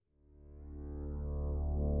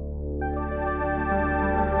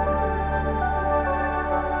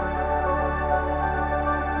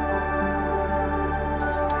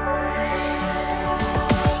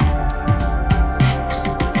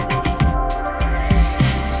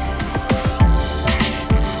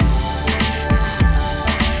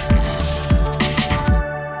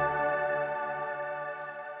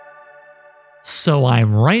So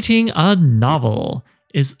I'm writing a novel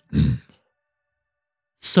is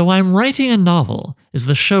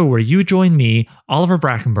the show where you join me, Oliver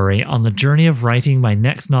Brackenbury, on the journey of writing my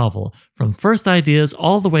next novel, from first ideas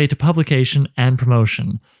all the way to publication and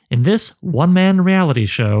promotion. In this one-man reality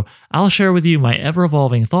show, I'll share with you my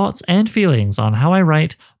ever-evolving thoughts and feelings on how I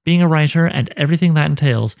write, being a writer, and everything that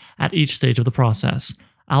entails at each stage of the process.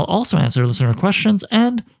 I'll also answer listener questions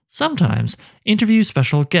and, sometimes, interview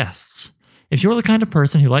special guests. If you're the kind of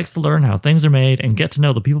person who likes to learn how things are made and get to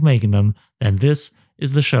know the people making them, then this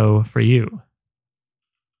is the show for you.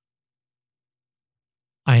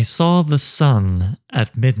 I saw the sun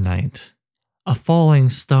at midnight, a falling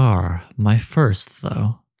star, my first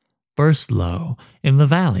though, burst low in the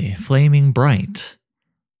valley, flaming bright.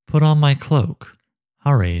 Put on my cloak,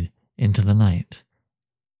 hurried into the night.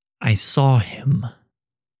 I saw him.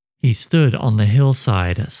 He stood on the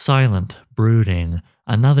hillside, silent, brooding,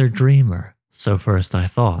 another dreamer, so first I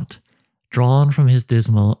thought, drawn from his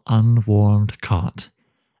dismal, unwarmed cot,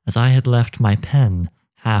 as I had left my pen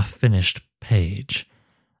half-finished page,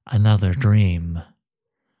 another dream.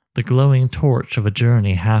 The glowing torch of a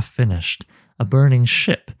journey half-finished, a burning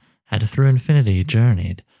ship had through infinity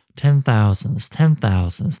journeyed, 10,000s,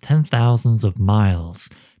 10,000s, 10,000s of miles,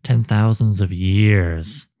 10,000s of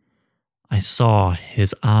years. I saw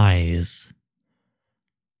his eyes.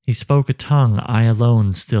 He spoke a tongue I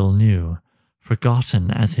alone still knew,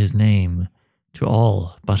 forgotten as his name, to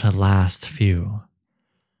all but a last few.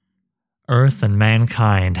 Earth and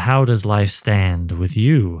mankind, how does life stand with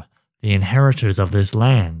you, the inheritors of this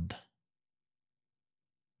land?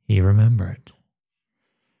 He remembered.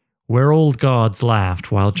 Where old gods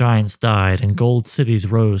laughed while giants died and gold cities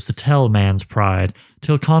rose to tell man's pride,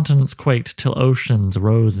 till continents quaked, till oceans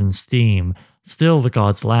rose in steam, still the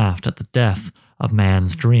gods laughed at the death of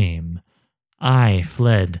man's dream. I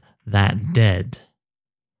fled that dead.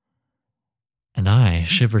 And I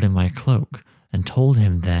shivered in my cloak, and told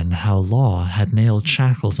him then how law had nailed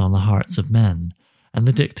shackles on the hearts of men, and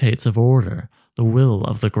the dictates of order, the will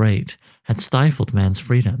of the great, had stifled man's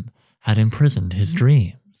freedom, had imprisoned his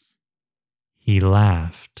dreams. He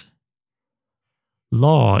laughed.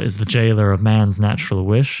 Law is the jailer of man's natural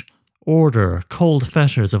wish, order, cold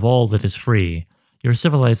fetters of all that is free. Your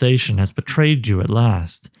civilization has betrayed you at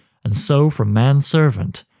last, and so from man's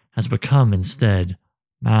servant has become instead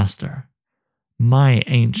master, my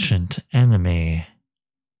ancient enemy.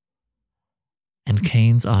 And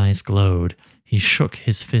Cain's eyes glowed. He shook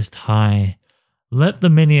his fist high. Let the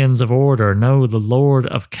minions of order know the Lord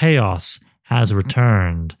of Chaos has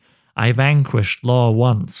returned. I vanquished law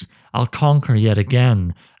once, I'll conquer yet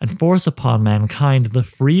again, and force upon mankind the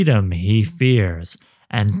freedom he fears,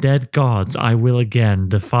 and dead gods I will again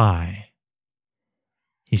defy.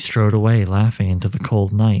 He strode away, laughing into the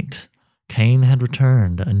cold night. Cain had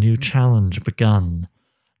returned, a new challenge begun.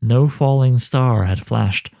 No falling star had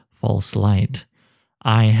flashed false light.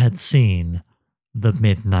 I had seen the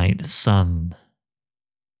midnight sun.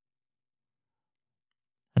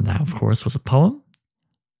 And that, of course, was a poem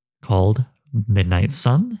called Midnight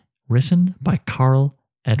Sun, written by Karl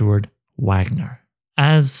Edward Wagner.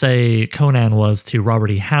 As, say, Conan was to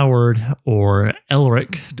Robert E. Howard, or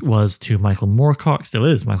Elric was to Michael Moorcock, still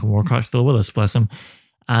is, Michael Moorcock still with us, bless him,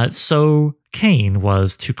 so Cain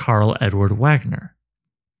was to Karl Edward Wagner.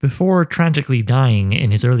 Before tragically dying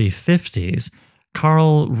in his early 50s,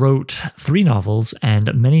 Karl wrote 3 novels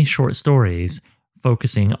and many short stories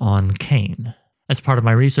focusing on Cain. As part of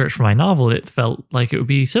my research for my novel, it felt like it would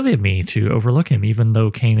be silly of me to overlook him, even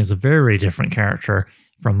though Cain is a very different character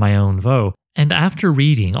from my own Vaux. And after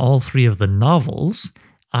reading all 3 of the novels,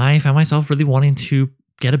 I found myself really wanting to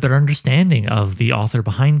get a better understanding of the author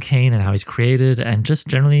behind Cain and how he's created, and just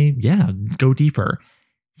generally, go deeper.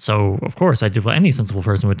 So, of course, I did what any sensible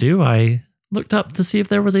person would do. I looked up to see if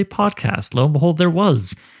there was a podcast. Lo and behold, there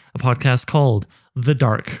was a podcast called The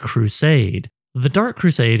Dark Crusade. The Dark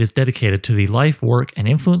Crusade is dedicated to the life, work, and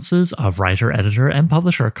influences of writer, editor, and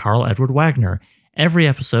publisher Karl Edward Wagner. Every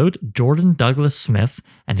episode, Jordan Douglas Smith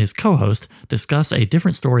and his co-host discuss a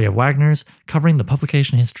different story of Wagner's, covering the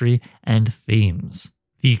publication history and themes.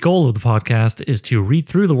 The goal of the podcast is to read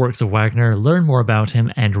through the works of Wagner, learn more about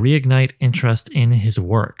him, and reignite interest in his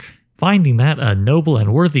work. Finding that a noble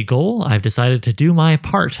and worthy goal, I've decided to do my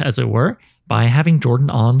part, as it were, by having Jordan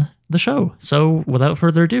on the show. So without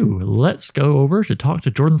further ado, let's go over to talk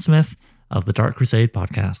to Jordan Smith of the Dark Crusade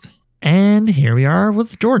podcast. And here we are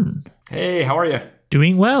with Jordan. Hey, how are you?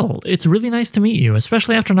 Doing well. It's really nice to meet you,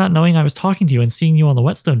 especially after not knowing I was talking to you and seeing you on the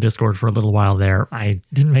Whetstone Discord for a little while there. I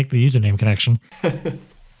didn't make the username connection.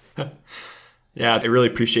 Yeah, I really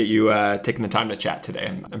appreciate you taking the time to chat today.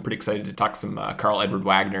 I'm pretty excited to talk some Karl Edward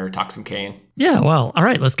Wagner, talk some Kane. Yeah, well, all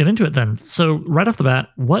right, let's get into it then. So, right off the bat,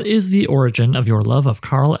 what is the origin of your love of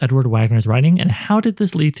Karl Edward Wagner's writing, and how did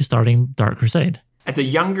this lead to starting Dark Crusade? As a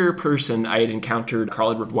younger person, I had encountered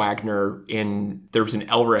Karl Edward Wagner there was an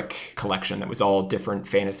Elric collection that was all different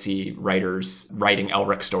fantasy writers writing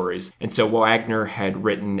Elric stories. And so Wagner had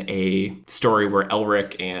written a story where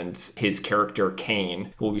Elric and his character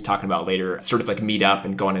Kane, who we'll be talking about later, sort of like meet up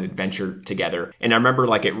and go on an adventure together. And I remember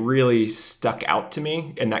like it really stuck out to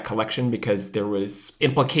me in that collection because there was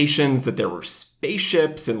implications that there were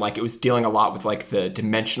spaceships and like it was dealing a lot with like the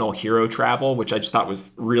dimensional hero travel, which I just thought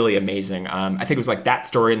was really amazing. I think it was like that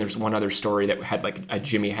story, and there's one other story that had like a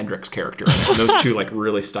Jimi Hendrix character in it. And those two like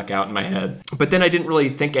really stuck out in my head. But then I didn't really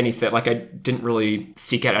think anything, like I didn't really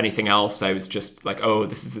seek out anything else. I was just like, oh,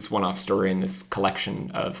 this is this one-off story in this collection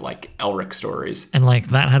of like Elric stories. And like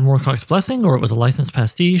that had Moorcock's Blessing, or it was a licensed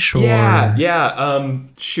pastiche, or yeah.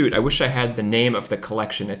 Shoot, I wish I had the name of the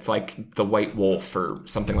collection. It's like The White Wolf or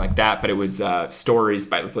something like that, but it was stories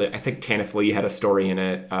by, I think Tanith Lee had a story in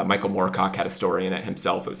it. Michael Moorcock had a story in it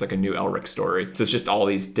himself. It was like a new Elric story. So it's just all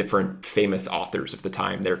these different famous authors of the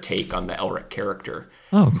time, their take on the Elric character.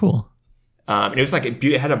 Oh, cool. And it was like,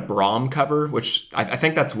 it had a Brom cover, which I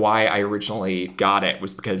think that's why I originally got it,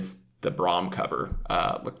 was because the Brom cover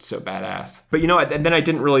looked so badass. But and then I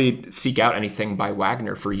didn't really seek out anything by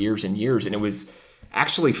Wagner for years and years. And it was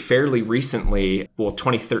actually fairly recently,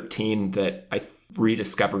 2013, that I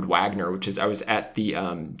rediscovered Wagner, which is I was at the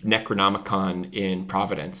Necronomicon in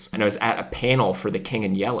Providence, and I was at a panel for The King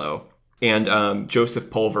in Yellow. And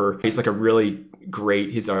Joseph Pulver, he's like a really great,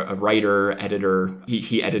 he's a writer, editor.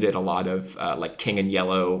 He edited a lot of like King in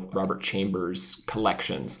Yellow, Robert Chambers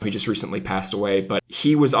collections. He just recently passed away, but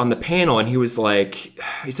he was on the panel and he was like,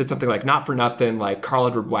 he said something like, not for nothing, like Karl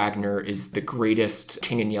Edward Wagner is the greatest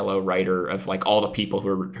King in Yellow writer of like all the people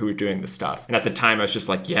who are doing this stuff. And at the time I was just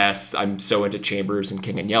like, yes, I'm so into Chambers and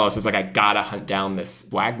King in Yellow. So it's like, I gotta hunt down this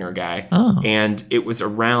Wagner guy. Oh. And it was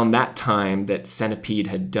around that time that Centipede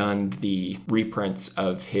had done the reprints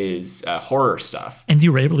of his horror stuff. And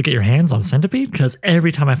you were able to get your hands on Centipede? Because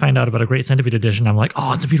every time I find out about a great Centipede edition, I'm like,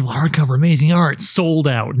 oh, it's a beautiful hardcover, amazing art, sold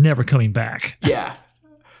out, never coming back. Yeah.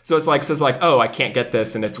 So it's like, oh, I can't get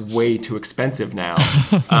this, and it's way too expensive now.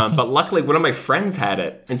 But luckily, one of my friends had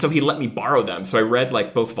it, and so he let me borrow them. So I read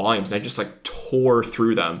like both volumes, and I just like tore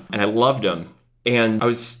through them, and I loved them. And I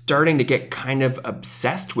was starting to get kind of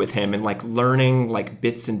obsessed with him and like learning like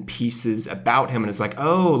bits and pieces about him. And it's like,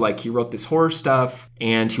 oh, like he wrote this horror stuff,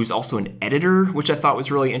 and he was also an editor, which I thought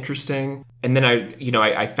was really interesting. And then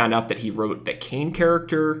I found out that he wrote the Kane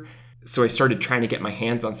character. So I started trying to get my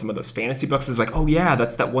hands on some of those fantasy books. It's like, oh yeah,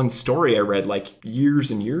 that's that one story I read like years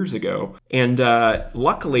and years ago. And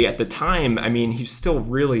luckily at the time, I mean, he's still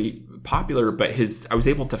really popular, but I was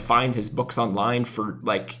able to find his books online for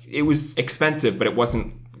like, it was expensive, but it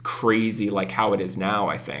wasn't crazy like how it is now,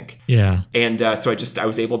 I think. Yeah. And so I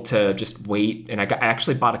was able to just wait, and I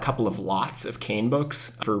actually bought a couple of lots of Kane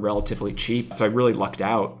books for relatively cheap. So I really lucked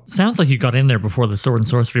out. Sounds like you got in there before the sword and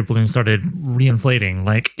sorcery balloon started reinflating.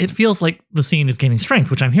 Like, it feels like the scene is gaining strength,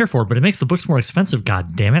 which I'm here for, but it makes the books more expensive,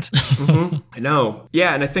 god damn it. Mm-hmm. I know.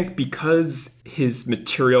 Yeah, and I think because his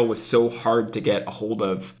material was so hard to get a hold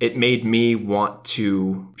of, it made me want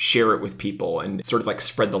to share it with people and sort of like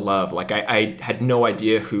spread the love. Like I had no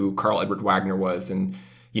idea who Karl Edward Wagner was, and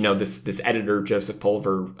this editor Joseph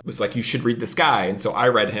Pulver was like, you should read this guy. And so I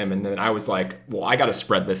read him, and then I was like, well, I got to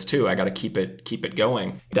spread this too. I got to keep it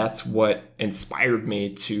going. That's what inspired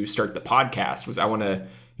me to start the podcast. Was I want to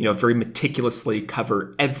very meticulously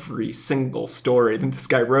cover every single story that this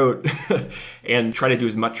guy wrote and try to do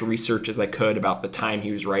as much research as I could about the time he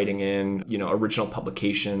was writing in, original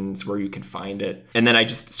publications, where you could find it. And then I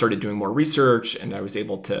just started doing more research, and I was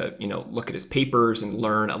able to, look at his papers and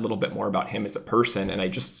learn a little bit more about him as a person. And I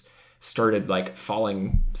just started like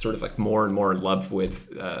falling sort of like more and more in love with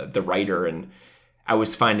the writer. And I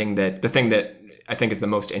was finding that the thing that I think is the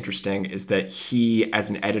most interesting is that he, as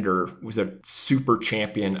an editor, was a super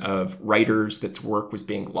champion of writers that's work was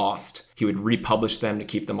being lost. He would republish them to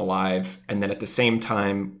keep them alive. And then at the same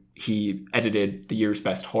time, he edited the year's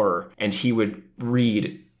best horror, and he would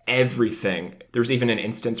read everything. There's even an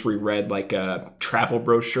instance where he read like a travel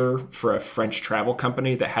brochure for a French travel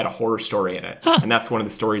company that had a horror story in it. And that's one of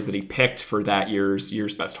the stories that he picked for that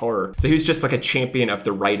year's best horror. So he was just like a champion of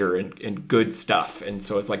the writer and good stuff. And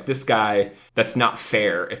so it's like, this guy, that's not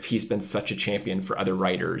fair if he's been such a champion for other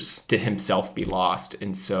writers to himself be lost.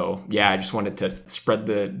 And so, yeah, I just wanted to spread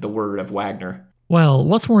the word of Wagner. Well,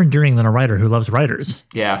 what's more endearing than a writer who loves writers?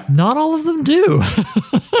 Yeah. Not all of them do.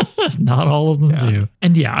 Not all of them do.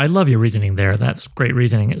 And yeah, I love your reasoning there. That's great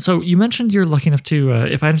reasoning. So you mentioned you're lucky enough to,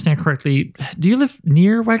 if I understand correctly, do you live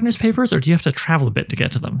near Wagner's papers or do you have to travel a bit to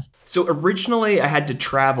get to them? So originally I had to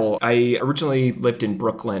travel. I originally lived in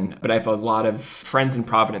Brooklyn, but I have a lot of friends in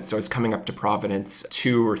Providence. So I was coming up to Providence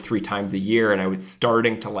 2 or 3 times a year, and I was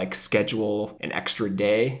starting to like schedule an extra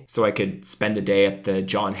day so I could spend a day at the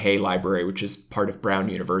John Hay Library, which is part of Brown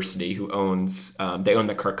University, who owns, they own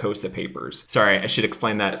the Carcosa papers. Sorry, I should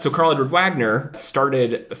explain that. So Karl Edward Wagner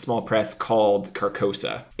started a small press called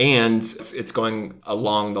Carcosa, and it's going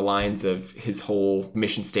along the lines of his whole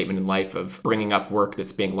mission statement in life of bringing up work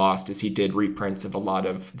that's being lost, as he did reprints of a lot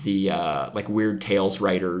of the like weird tales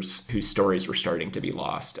writers whose stories were starting to be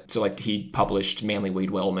lost. So like he published Manly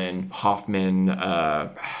Wade Wellman, Hoffman,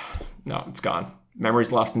 no, it's gone.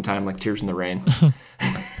 Memories lost in time like tears in the rain.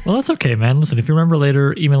 Well, that's okay, man. Listen, if you remember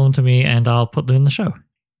later, email them to me and I'll put them in the show.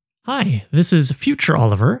 Hi, this is Future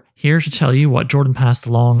Oliver, here to tell you what Jordan passed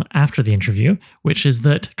along after the interview, which is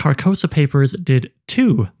that Carcosa Papers did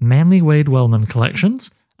 2 Manly Wade Wellman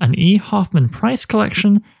collections, an E. Hoffman Price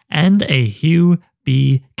collection, and a Hugh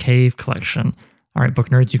B. Cave collection. All right, book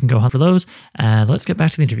nerds, you can go hunt for those, and let's get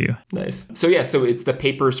back to the interview. Nice. So yeah, so it's the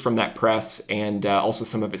papers from that press, and also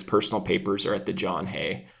some of his personal papers are at the John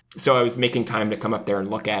Hay. So I was making time to come up there and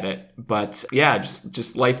look at it. But yeah,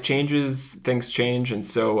 just life changes, things change. And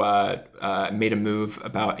so I made a move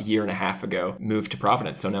about 1.5 years ago, moved to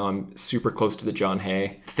Providence. So now I'm super close to the John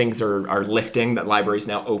Hay. Things are lifting. That library is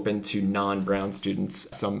now open to non-Brown students.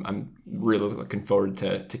 So I'm really looking forward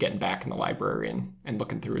to getting back in the library and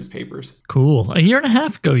looking through his papers. Cool. 1.5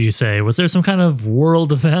 years ago, you say. Was there some kind of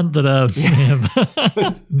world event that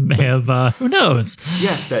may have who knows?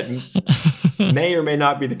 Yes, that may or may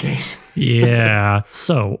not be the case. Yeah.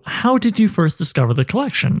 So how did you first discover the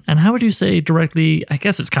collection? And how would you say directly, I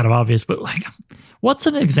guess it's kind of obvious, but like, what's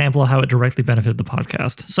an example of how it directly benefited the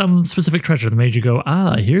podcast? Some specific treasure that made you go,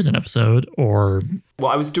 here's an episode, or...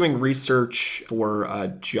 Well, I was doing research for a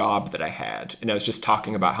job that I had, and I was just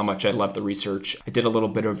talking about how much I love the research. I did a little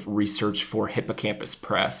bit of research for Hippocampus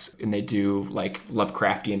Press, and they do like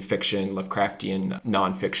Lovecraftian fiction, Lovecraftian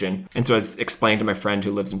nonfiction. And so I was explaining to my friend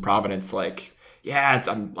who lives in Providence, like, yeah,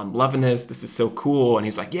 I'm loving this. This is so cool. And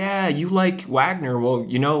he's like, yeah, you like Wagner. Well,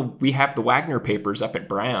 we have the Wagner papers up at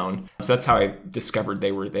Brown. So that's how I discovered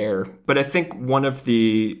they were there. But I think one of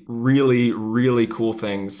the really, really cool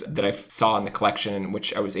things that I saw in the collection,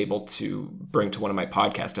 which I was able to bring to one of my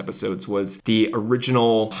podcast episodes, was the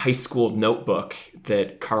original high school notebook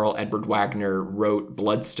that Karl Edward Wagner wrote,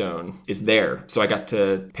 Bloodstone, is there. So I got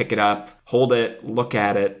to pick it up, hold it, look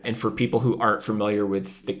at it. And for people who aren't familiar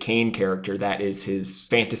with the Cain character, that is his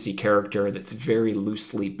fantasy character that's very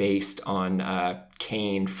loosely based on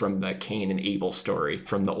Cain from the Cain and Abel story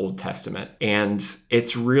from the Old Testament. And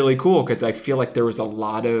it's really cool because I feel like there was a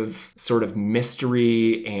lot of sort of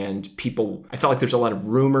mystery, and I felt like there's a lot of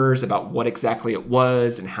rumors about what exactly it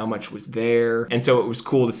was and how much was there. And so it was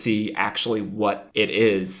cool to see actually what it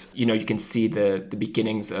is. You can see the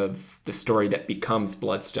beginnings of the story that becomes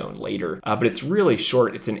Bloodstone later. But it's really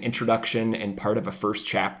short. It's an introduction and part of a first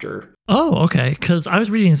chapter. Oh, okay. Because I was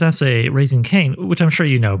reading his essay, Raising Cain, which I'm sure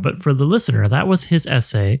you know, but for the listener, that was his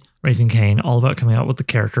essay, Raising Cain, all about coming out with the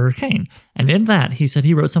character Cain. And in that, he said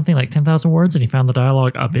he wrote something like 10,000 words and he found the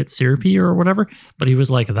dialogue a bit syrupy or whatever, but he was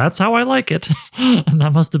like, that's how I like it. And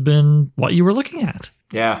that must have been what you were looking at.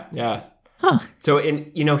 Yeah. Huh. So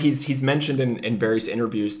he's mentioned in various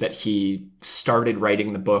interviews that he started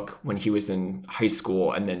writing the book when he was in high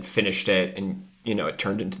school and then finished it, and it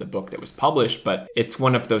turned into the book that was published. But it's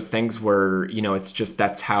one of those things where, it's just,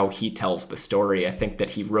 that's how he tells the story. I think that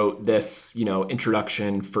he wrote this,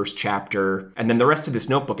 introduction, first chapter, and then the rest of this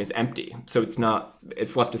notebook is empty. So it's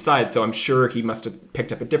left aside. So I'm sure he must have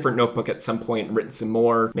picked up a different notebook at some point and written some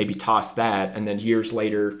more, maybe tossed that, and then years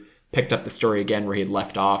later picked up the story again where he had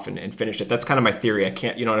left off and finished it. That's kind of my theory. I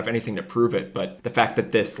don't have anything to prove it, but the fact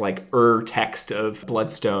that this text of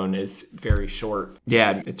Bloodstone is very short,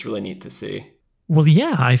 yeah, it's really neat to see. Well,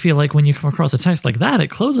 yeah, I feel like when you come across a text like that, it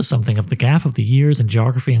closes something of the gap of the years and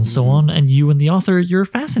geography and so on, and you and the author, you're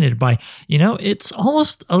fascinated by. It's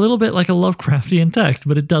almost a little bit like a Lovecraftian text,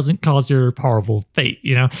 but it doesn't cause your horrible fate,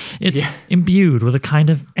 It's imbued with a kind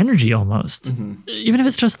of energy almost. Mm-hmm. Even if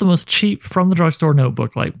it's just the most cheap from the drugstore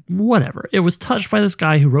notebook, like whatever. It was touched by this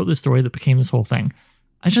guy who wrote this story that became this whole thing.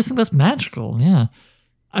 I just think that's magical, yeah.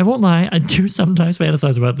 I won't lie, I do sometimes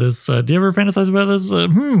fantasize about this. Do you ever fantasize about this?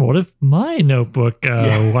 What if my notebook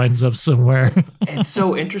winds up somewhere? It's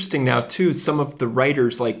so interesting now, too. Some of the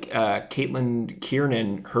writers, like Caitlin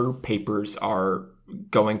Kiernan, her papers are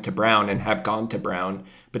going to Brown and have gone to Brown.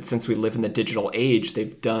 But since we live in the digital age,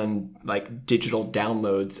 they've done like digital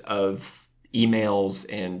downloads of emails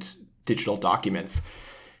and digital documents.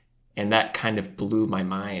 And that kind of blew my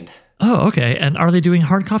mind. Oh, okay. And are they doing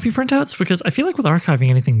hard copy printouts? Because I feel like with archiving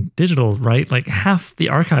anything digital, right? Like half the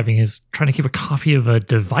archiving is trying to keep a copy of a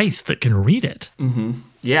device that can read it. Mm-hmm.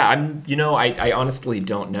 Yeah, I honestly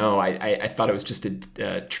don't know. I thought it was just a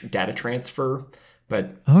data transfer,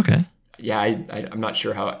 but okay. Yeah, I'm not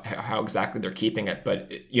sure how exactly they're keeping it, but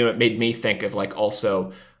it made me think of like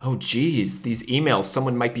also, oh geez, these emails,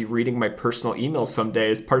 someone might be reading my personal emails someday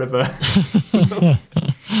as part of a.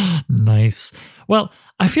 Nice. Well,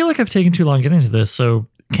 I feel like I've taken too long getting into this, so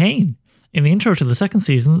Cain. In the intro to the second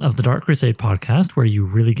season of the Dark Crusade podcast, where you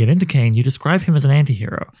really get into Cain, you describe him as an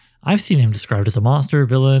anti-hero. I've seen him described as a monster,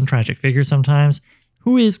 villain, tragic figure sometimes.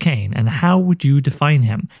 Who is Cain, and how would you define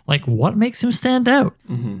him? Like, what makes him stand out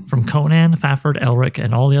from Conan, Fafhrd, Elric,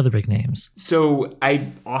 and all the other big names? So I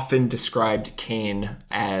often described Cain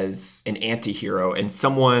as an anti-hero, and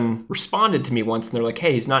someone responded to me once, and they're like,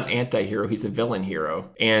 hey, he's not an anti-hero, he's a villain hero.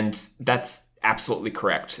 And that's absolutely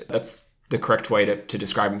correct. That's the correct way to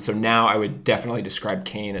describe him. So now I would definitely describe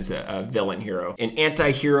Cain as a villain hero. An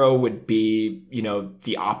anti-hero would be,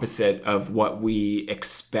 the opposite of what we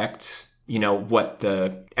expect, what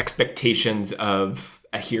the expectations of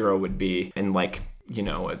a hero would be in I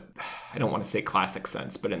don't want to say classic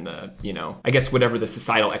sense, but in the, I guess whatever the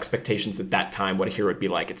societal expectations at that time, what a hero would be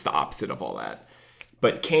like, it's the opposite of all that.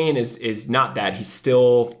 But Cain is not that. He's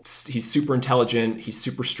super intelligent. He's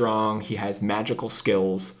super strong. He has magical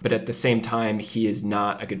skills. But at the same time, he is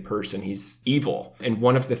not a good person. He's evil. And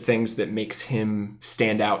one of the things that makes him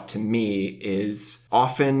stand out to me is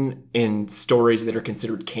often in stories that are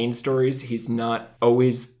considered Cain stories, he's not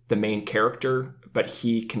always the main character, but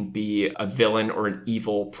he can be a villain or an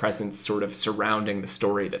evil presence sort of surrounding the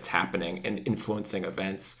story that's happening and influencing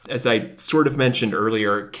events. As I sort of mentioned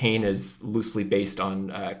earlier, Cain is loosely based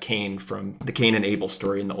on Cain from the Cain and Abel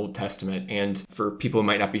story in the Old Testament. And for people who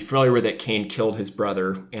might not be familiar with it, Cain killed his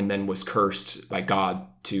brother and then was cursed by God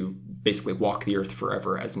to basically walk the earth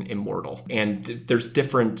forever as an immortal. And there's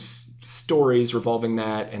different stories revolving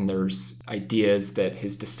that, and there's ideas that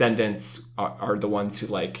his descendants are the ones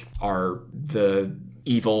who are the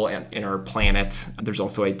evil in our planet. There's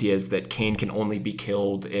also ideas that Cain can only be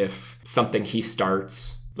killed if something he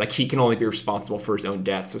starts, he can only be responsible for his own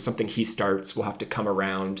death. So something he starts will have to come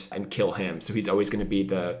around and kill him. So he's always going to be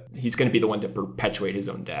the one to perpetuate his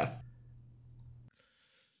own death.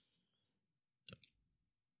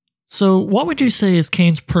 So what would you say is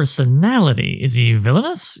Cain's personality? Is he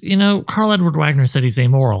villainous? Karl Edward Wagner said he's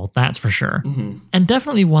amoral, that's for sure. Mm-hmm. And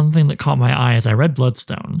definitely one thing that caught my eye as I read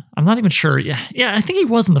Bloodstone, I'm not even sure, yeah, I think he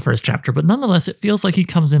was in the first chapter, but nonetheless it feels like he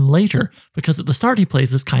comes in later, because at the start he plays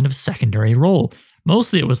this kind of secondary role.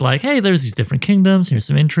 Mostly it was like, hey, there's these different kingdoms, here's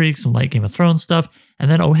some intrigue, some light Game of Thrones stuff, and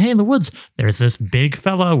then, oh, hey, in the woods, there's this big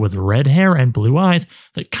fella with red hair and blue eyes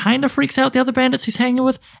that kind of freaks out the other bandits he's hanging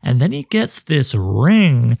with, and then he gets this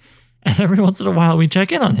ring. And every once in a while, we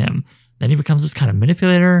check in on him. Then he becomes this kind of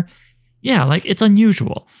manipulator. Yeah, it's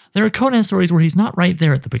unusual. There are Conan stories where he's not right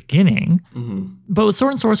there at the beginning. Mm-hmm. But with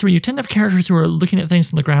Sword and Sorcery, you tend to have characters who are looking at things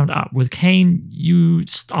from the ground up. With Cain, you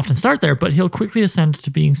often start there, but he'll quickly ascend to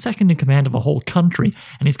being second in command of a whole country.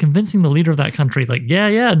 And he's convincing the leader of that country,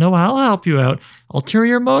 no, I'll help you out.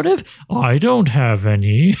 Ulterior motive? I don't have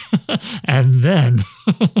any. And then...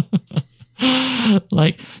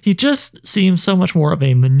 he just seems so much more of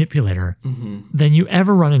a manipulator than you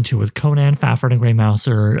ever run into with Conan, Fafhrd, and Grey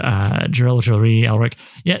Mouser, Jirel Jory, Elric.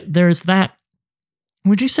 Yet there's that.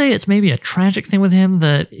 Would you say it's maybe a tragic thing with him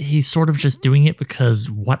that he's sort of just doing it because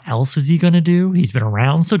what else is he going to do? He's been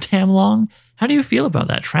around so damn long. How do you feel about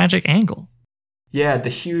that tragic angle? Yeah, the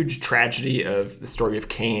huge tragedy of the story of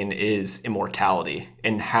Cain is immortality.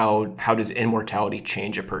 And how does immortality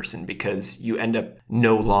change a person? Because you end up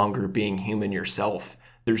no longer being human yourself.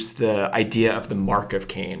 There's the idea of the mark of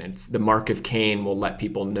Cain. It's the mark of Cain will let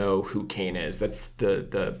people know who Cain is. That's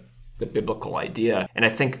the biblical idea. And I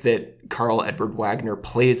think that Karl Edward Wagner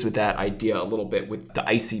plays with that idea a little bit with the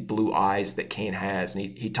icy blue eyes that Cain has.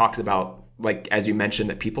 And he talks about, as you mentioned,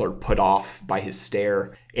 that people are put off by his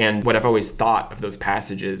stare. And what I've always thought of those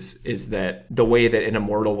passages is that the way that an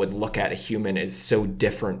immortal would look at a human is so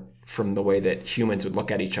different from the way that humans would look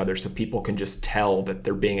at each other, so people can just tell that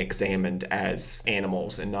they're being examined as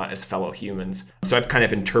animals and not as fellow humans. So I've kind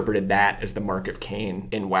of interpreted that as the mark of Cain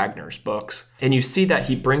in Wagner's books. And you see that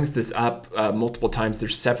he brings this up multiple times.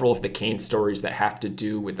 There's several of the Cain stories that have to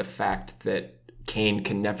do with the fact that Cain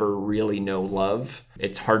can never really know love.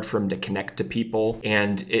 It's hard for him to connect to people.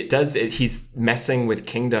 And he's messing with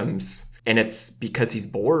kingdoms. And it's because he's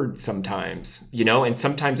bored sometimes, and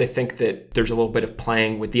sometimes I think that there's a little bit of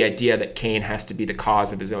playing with the idea that Cain has to be the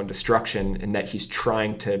cause of his own destruction and that he's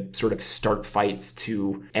trying to sort of start fights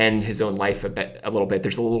to end his own life a little bit.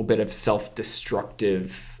 There's a little bit of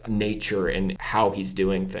self-destructive nature in how he's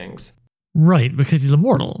doing things. Right, because he's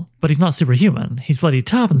immortal, but he's not superhuman. He's bloody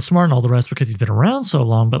tough and smart and all the rest because he's been around so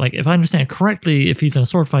long, but if I understand correctly, if he's in a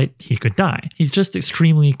sword fight, he could die. He's just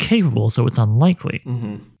extremely capable, so it's unlikely.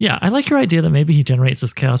 Mm-hmm. Yeah, I like your idea that maybe he generates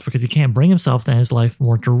this chaos because he can't bring himself to his life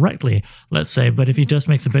more directly, let's say, but if he just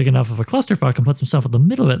makes a big enough of a clusterfuck and puts himself in the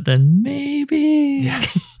middle of it, then maybe... Yeah.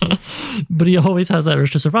 But he always has that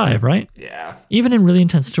urge to survive, right? Yeah. Even in really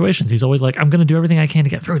intense situations, he's always like, I'm going to do everything I can to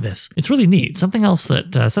get through this. It's really neat. Something else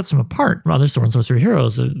that sets him apart from other sword and sorcery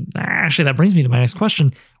heroes. Actually, that brings me to my next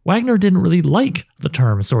question. Wagner didn't really like the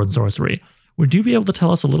term sword and sorcery. Would you be able to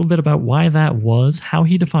tell us a little bit about why that was, how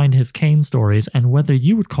he defined his Cain stories, and whether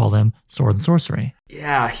you would call them sword and sorcery?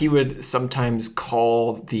 Yeah, he would sometimes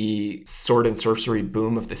call the sword and sorcery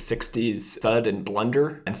boom of the 60s thud and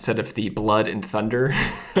blunder instead of the blood and thunder.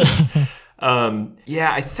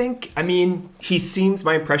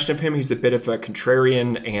 My impression of him, he's a bit of a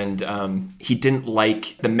contrarian, and he didn't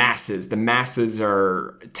like the masses. The masses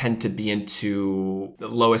tend to be into the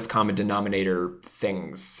lowest common denominator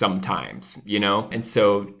things sometimes, And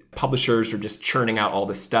so publishers are just churning out all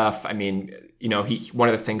this stuff. One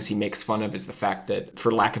of the things he makes fun of is the fact that,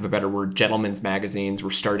 for lack of a better word, gentlemen's magazines were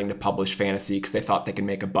starting to publish fantasy because they thought they could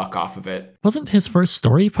make a buck off of it. Wasn't his first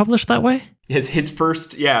story published that way? His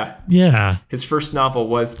first, yeah. Yeah. His first novel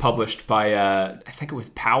was published by, I think it was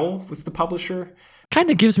Powell was the publisher. Kind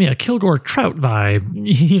of gives me a Kilgore Trout vibe,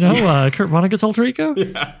 Kurt Vonnegut's alter ego?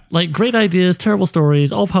 Yeah. Great ideas, terrible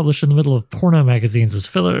stories, all published in the middle of porno magazines as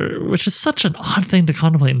filler, which is such an odd thing to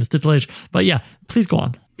contemplate in this digital age. But yeah, please go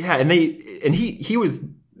on. Yeah, and he was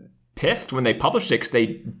pissed when they published it because they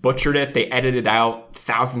butchered it. They edited out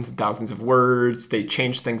thousands and thousands of words. They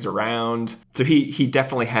changed things around. So he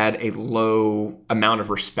definitely had a low amount of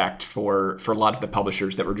respect for a lot of the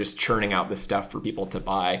publishers that were just churning out this stuff for people to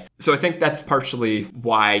buy. So I think that's partially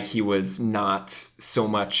why he was not so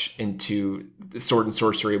much into the sword and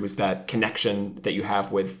sorcery, was that connection that you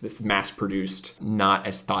have with this mass-produced, not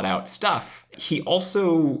as thought-out stuff. He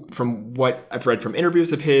also, from what I've read from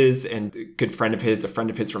interviews of his, and a good friend of his, a friend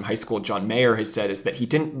of his from high school, John Mayer, has said, is that he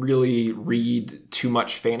didn't really read too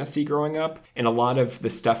much fantasy growing up. And a lot of the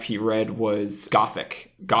stuff he read was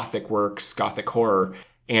Gothic works, Gothic horror.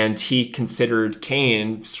 And he considered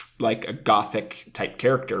Cain like a Gothic type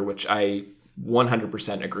character, which I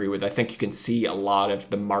 100% agree with. I think you can see a lot of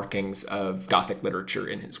the markings of Gothic literature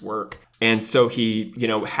in his work. And so he,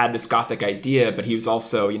 had this Gothic idea, but he was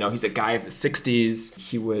also, he's a guy of the 60s.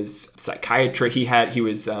 He was a psychiatrist. He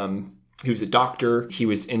was a doctor. He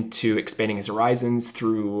was into expanding his horizons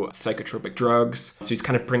through psychotropic drugs. So he's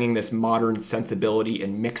kind of bringing this modern sensibility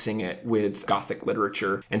and mixing it with Gothic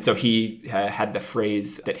literature. And so he had the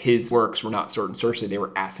phrase that his works were not sword and sorcery, they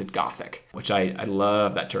were acid Gothic, which I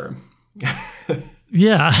love that term.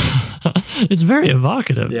 Yeah, it's very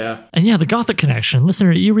evocative. Yeah. And yeah, the Gothic connection.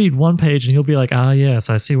 Listener, you read one page and you'll be like, yes,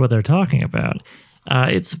 I see what they're talking about.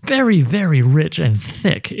 It's very, very rich and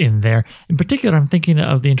thick in there. In particular, I'm thinking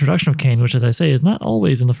of the introduction of Cain, which, as I say, is not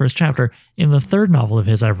always in the first chapter. In the third novel of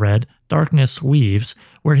his I've read, Darkness Weaves,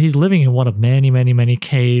 where he's living in one of many, many, many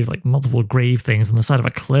cave, multiple grave things on the side of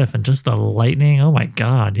a cliff, and just the lightning. Oh my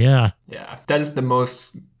God, yeah. Yeah, that is the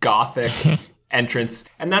most Gothic entrance.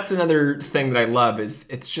 And that's another thing that I love is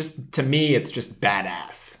it's just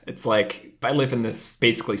badass. It's like, I live in this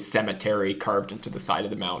basically cemetery carved into the side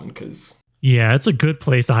of the mountain because... Yeah, it's a good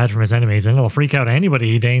place to hide from his enemies, and it'll freak out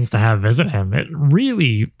anybody he deigns to have visit him. It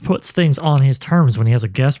really puts things on his terms when he has a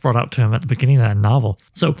guest brought up to him at the beginning of that novel.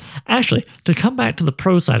 So, actually, to come back to the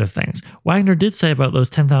prose side of things, Wagner did say about those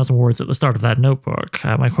 10,000 words at the start of that notebook.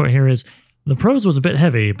 My quote here is, "The prose was a bit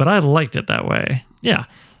heavy, but I liked it that way." Yeah.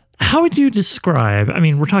 How would you describe,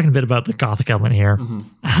 we're talking a bit about the Gothic element here. Mm-hmm.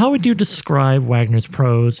 How would you describe Wagner's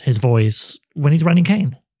prose, his voice, when he's writing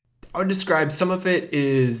Cain? I would describe some of it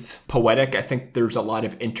is poetic. I think there's a lot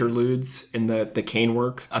of interludes in the Kane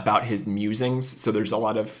work about his musings. So there's a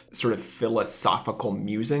lot of sort of philosophical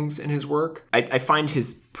musings in his work. I find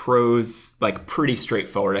his prose like pretty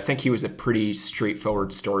straightforward. I think he was a pretty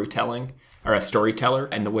straightforward storyteller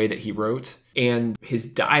in the way that he wrote. And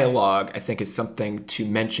his dialogue, I think, is something to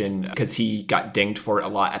mention because he got dinged for it a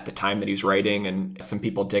lot at the time that he was writing. And some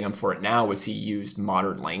people ding him for it now was he used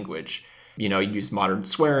modern language. He used modern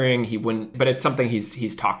swearing. He wouldn't, but it's something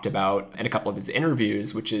he's talked about in a couple of his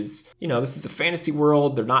interviews, which is, this is a fantasy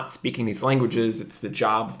world. They're not speaking these languages. It's the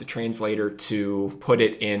job of the translator to put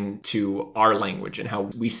it into our language and how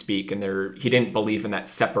we speak. And he didn't believe in that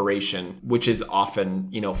separation, which is often,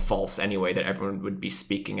 false anyway, that everyone would be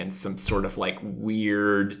speaking in some sort of like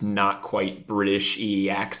weird, not quite British-y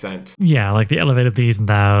accent. Yeah, like the elevated these and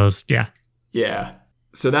thous. Yeah. Yeah.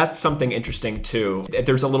 So that's something interesting too.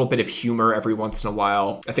 There's a little bit of humor every once in a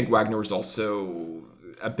while. I think Wagner was also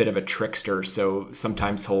a bit of a trickster, so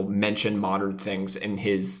sometimes he'll mention modern things in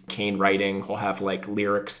his Kane writing. He'll have like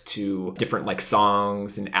lyrics to different like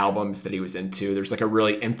songs and albums that he was into. There's like a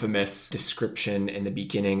really infamous description in the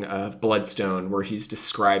beginning of Bloodstone where he's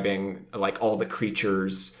describing like all the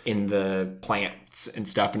creatures in the plants and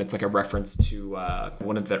stuff, and it's like a reference to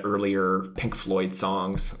one of the earlier Pink Floyd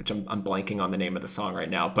songs, which I'm blanking on the name of the song right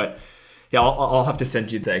now, but yeah, I'll have to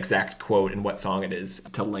send you the exact quote and what song it is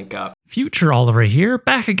to link up. Future Oliver here,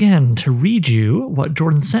 back again to read you what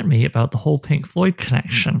Jordan sent me about the whole Pink Floyd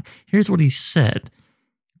connection. Here's what he said.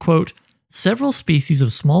 Quote, several species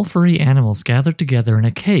of small furry animals gathered together in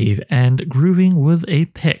a cave and grooving with a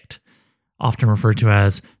pict, often referred to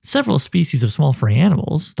as several species of small furry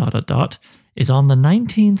animals, ... is on the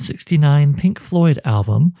 1969 Pink Floyd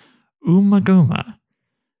album, Ummagumma.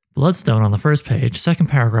 Bloodstone on the first page, second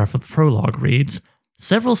paragraph of the prologue reads,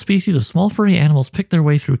 several species of small furry animals pick their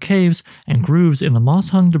way through caves and grooves in the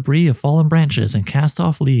moss-hung debris of fallen branches and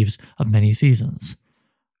cast-off leaves of many seasons.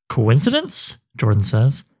 Coincidence? Jordan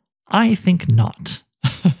says. I think not.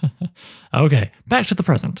 Okay, back to the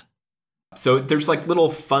present. So there's like little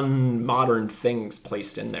fun modern things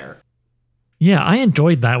placed in there. Yeah, I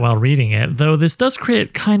enjoyed that while reading it, though this does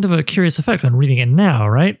create kind of a curious effect when reading it now,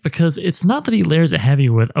 right? Because it's not that he layers it heavy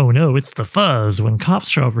with, oh no, it's the fuzz when cops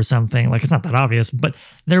show up or something, like it's not that obvious, but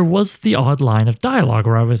there was the odd line of dialogue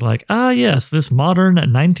where I was like, yes, this modern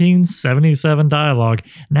 1977 dialogue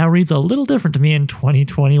now reads a little different to me in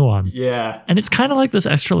 2021. Yeah. And it's kind of like this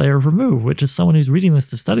extra layer of remove, which is someone who's reading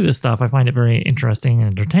this to study this stuff, I find it very interesting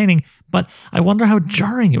and entertaining, but I wonder how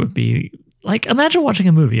jarring it would be. Like, imagine watching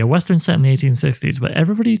a movie, a Western set in the 1860s, but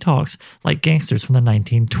everybody talks like gangsters from the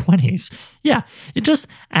 1920s. Yeah, it just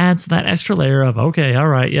adds that extra layer of, okay, all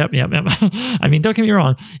right, yep. I mean, don't get me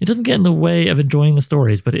wrong, it doesn't get in the way of enjoying the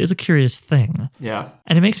stories, but it is a curious thing. Yeah.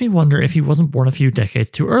 And it makes me wonder if he wasn't born a few decades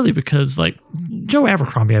too early because, like, Joe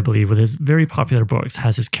Abercrombie, I believe, with his very popular books,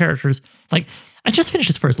 has his characters, like, I just finished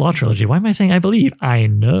his first Law trilogy. Why am I saying I believe? I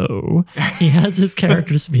know. He has his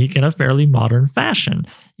characters speak in a fairly modern fashion.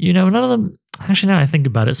 None of them, actually now I think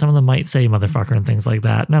about it, some of them might say motherfucker and things like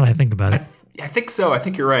that. Now that I think about it. I think so. I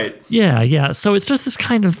think you're right. Yeah. So it's just this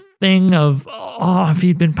kind of thing of, if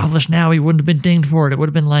he'd been published now, he wouldn't have been dinged for it. It would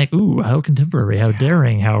have been like, ooh, how contemporary, how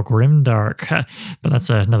daring, how grimdark. But that's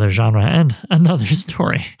another genre and another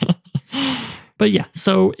story. But yeah,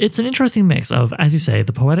 so it's an interesting mix of, as you say,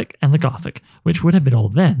 the poetic and the gothic, which would have been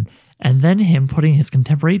old then, and then him putting his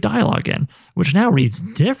contemporary dialogue in, which now reads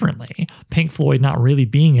differently. Pink Floyd not really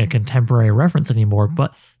being a contemporary reference anymore,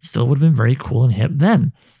 but still would have been very cool and hip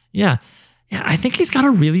then. Yeah, I think he's got a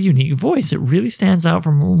really unique voice. It really stands out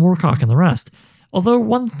from Moorcock and the rest. Although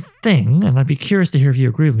one thing, and I'd be curious to hear if you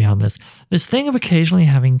agree with me on this thing of occasionally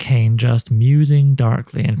having Kane just musing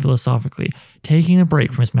darkly and philosophically, taking a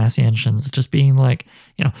break from his messianians, just being like,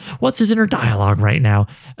 what's his inner dialogue right now?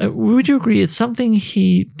 Would you agree it's something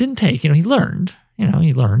he didn't take? He learned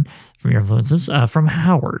from your influences from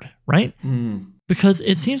Howard, right? Because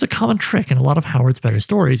it seems a common trick in a lot of Howard's better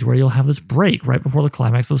stories where you'll have this break right before the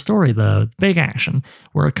climax of the story, the big action,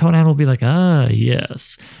 where Conan will be like,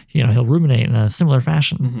 yes. He'll ruminate in a similar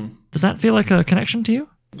fashion. Mm-hmm. Does that feel like a connection to you?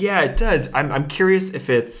 Yeah, it does. I'm curious if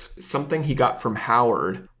it's something he got from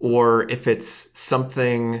Howard or if it's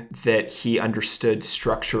something that he understood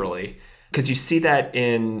structurally. Because you see that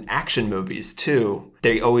in action movies too.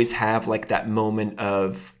 They always have like that moment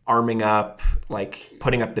of arming up, like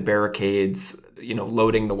putting up the barricades,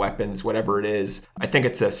 loading the weapons, whatever it is. I think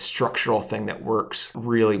it's a structural thing that works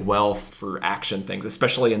really well for action things,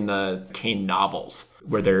 especially in the Kane novels,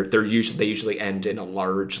 where they usually end in a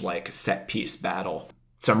large like set piece battle.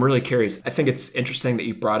 So I'm really curious. I think it's interesting that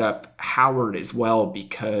you brought up Howard as well,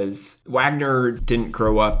 because Wagner didn't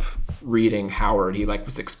grow up reading Howard. He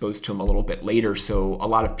was exposed to him a little bit later. So a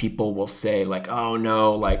lot of people will say oh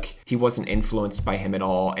no, he wasn't influenced by him at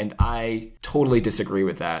all. And I totally disagree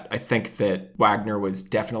with that. I think that Wagner was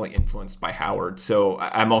definitely influenced by Howard. So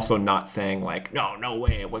I'm also not saying no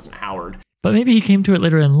way, it wasn't Howard. But maybe he came to it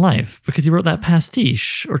later in life because he wrote that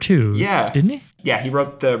pastiche or two, didn't he? Yeah, he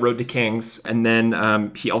wrote The Road to Kings, and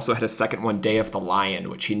then he also had a second one, Day of the Lion,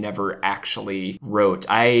 which he never actually wrote.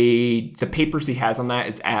 The papers he has on that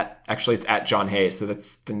it's at John Hay, so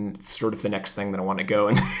that's sort of the next thing that I want to go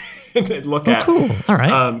and look at. Cool. All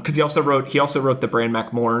right. Because he also wrote the Bran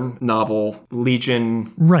Mak Morn novel,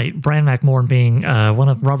 Legion. Right. Bran Mak Morn being one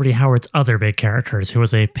of Robert E. Howard's other big characters, who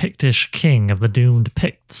was a Pictish king of the doomed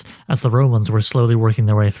Picts as the Romans were slowly working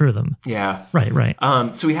their way through them. Yeah. Right.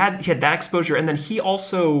 So he had that exposure, and then he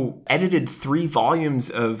also edited 3 volumes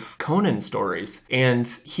of Conan stories, and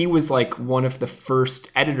he was one of the first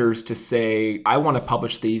editors to say, I want to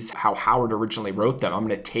publish these how Howard originally wrote them. I'm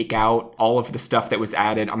going to take out all of the stuff that was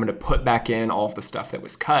added. I'm going to put back in all of the stuff that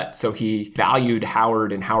was cut. So he valued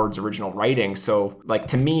Howard and Howard's original writing. So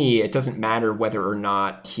to me, it doesn't matter whether or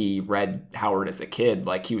not he read Howard as a kid.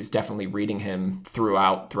 He was definitely reading him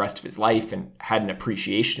throughout the rest of his life and had an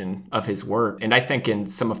appreciation of his work. And I think in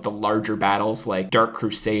some of the larger battles, like Dark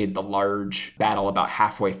Crusade, the large battle about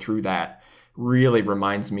halfway through that, really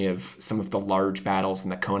reminds me of some of the large battles in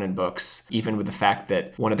the Conan books, even with the fact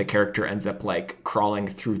that one of the character ends up crawling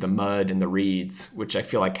through the mud and the reeds, which I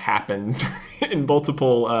feel happens in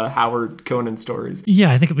multiple Howard Conan stories.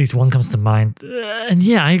 Yeah, I think at least one comes to mind. And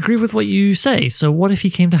yeah, I agree with what you say. So what if he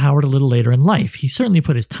came to Howard a little later in life? He certainly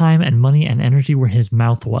put his time and money and energy where his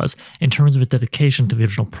mouth was in terms of his dedication to the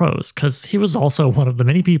original prose, because he was also one of the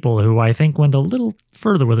many people who I think went a little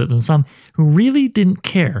further with it than some, who really didn't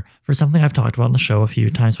care for something I've talked about on the show a few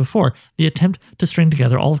times before, the attempt to string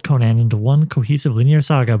together all of Conan into one cohesive linear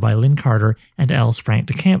saga by Lynn Carter and L. Frank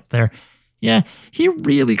de Camp there. Yeah, he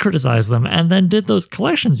really criticized them and then did those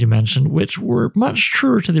collections you mentioned, which were much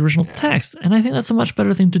truer to the original text. And I think that's a much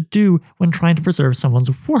better thing to do when trying to preserve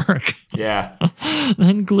someone's work. Yeah.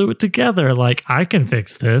 Then glue it together I can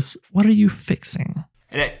fix this. What are you fixing?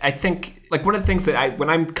 And I think one of the things that when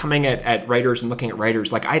I'm coming at writers and looking at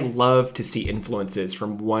writers, I love to see influences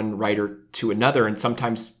from one writer to another. And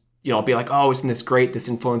sometimes, I'll be oh, isn't this great? This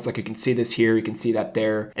influence, you can see this here, you can see that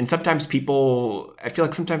there. And sometimes I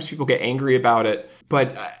feel sometimes people get angry about it,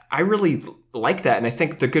 but I really like that. And I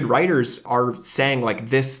think the good writers are saying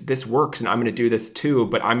this works and I'm going to do this too,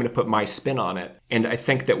 but I'm going to put my spin on it. And I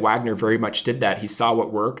think that Wagner very much did that. He saw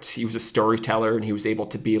what worked. He was a storyteller and he was able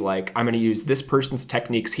to be I'm going to use this person's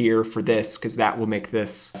techniques here for this because that will make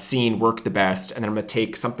this scene work the best. And then I'm going to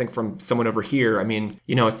take something from someone over here. I mean,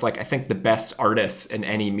 it's I think the best artists in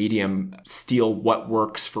any medium steal what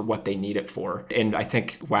works for what they need it for. And I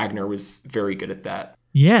think Wagner was very good at that.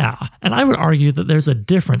 Yeah, and I would argue that there's a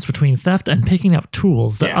difference between theft and picking up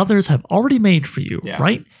tools that others have already made for you,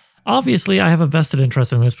 right? Obviously, I have a vested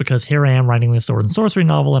interest in this because here I am writing this sword and sorcery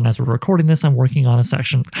novel, and as we're recording this, I'm working on a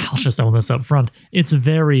section. I'll just own this up front. It's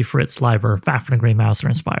very Fritz Leiber, Fafhrd and Grey Mouser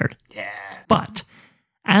inspired. Yeah. But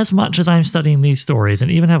as much as I'm studying these stories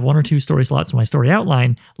and even have 1 or 2 story slots in my story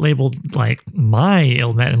outline labeled my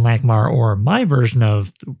Ilmet and Langmar or my version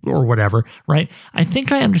of or whatever, right? I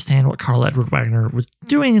think I understand what Karl Edward Wagner was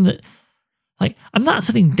doing in that. I'm not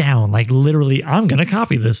sitting down, literally, I'm going to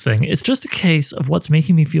copy this thing. It's just a case of what's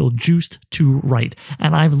making me feel juiced to write.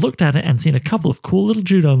 And I've looked at it and seen a couple of cool little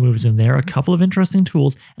judo moves in there, a couple of interesting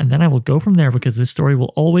tools, and then I will go from there because this story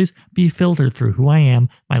will always be filtered through who I am,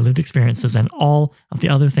 my lived experiences, and all of the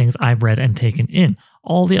other things I've read and taken in.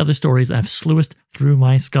 All the other stories that have sluiced through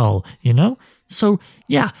my skull, So,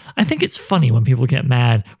 yeah, I think it's funny when people get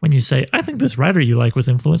mad when you say, I think this writer you like was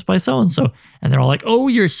influenced by so-and-so. And they're all like, oh,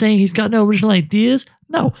 you're saying he's got no original ideas?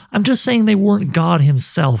 No, I'm just saying they weren't God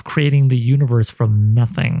himself creating the universe from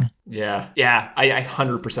nothing. Yeah, I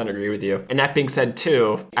 100% agree with you. And that being said,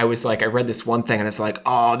 too, I read this one thing and it's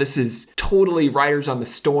oh, this is totally Riders on the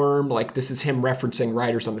Storm. This is him referencing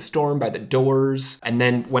Riders on the Storm by the Doors. And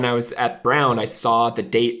then when I was at Brown, I saw the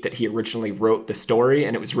date that he originally wrote the story,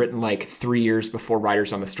 and it was written 3 years before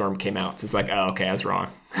Riders on the Storm came out. So it's oh, okay, I was wrong.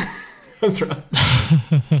 I was wrong.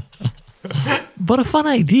 But a fun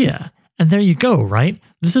idea. And there you go, right?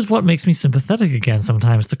 This is what makes me sympathetic again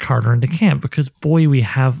sometimes to Carter and de Camp, because boy, we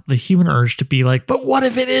have the human urge to be but what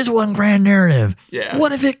if it is one grand narrative? Yeah.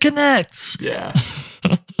 What if it connects? Yeah.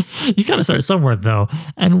 You gotta start somewhere though.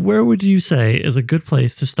 And where would you say is a good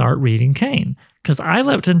place to start reading Kane? Because I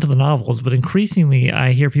leapt into the novels, but increasingly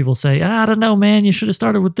I hear people say, I don't know, man, you should have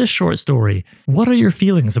started with this short story. What are your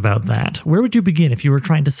feelings about that? Where would you begin if you were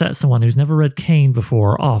trying to set someone who's never read Kane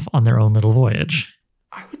before off on their own little voyage?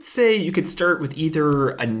 I would say you could start with either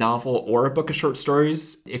a novel or a book of short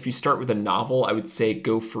stories. If you start with a novel, I would say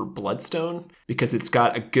go for Bloodstone, because it's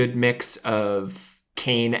got a good mix of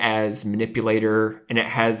Kane as manipulator, and it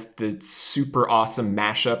has the super awesome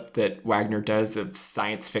mashup that Wagner does of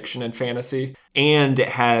science fiction and fantasy. And it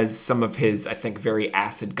has some of his, I think, very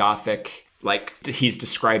acid gothic, like he's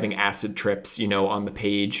describing acid trips, on the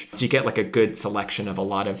page. So you get like a good selection of a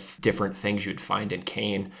lot of different things you'd find in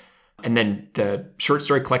Kane. And then the short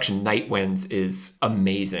story collection Night Winds is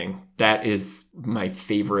amazing. That is my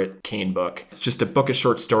favorite Kane book. It's just a book of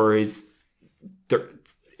short stories.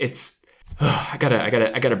 I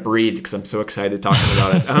gotta breathe because I'm so excited talking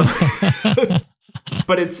about it.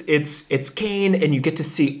 But it's Kane, and you get to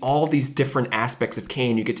see all these different aspects of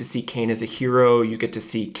Kane. You get to see Kane as a hero. You get to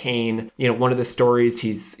see Kane. One of the stories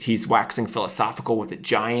he's waxing philosophical with a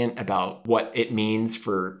giant about what it means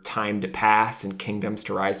for time to pass and kingdoms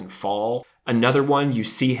to rise and fall. Another one, you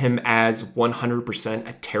see him as 100%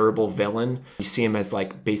 a terrible villain. You see him as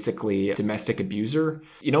like basically a domestic abuser.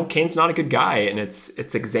 Kane's not a good guy, and it's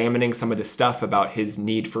examining some of the stuff about his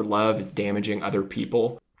need for love is damaging other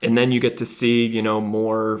people. And then you get to see,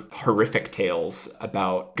 more horrific tales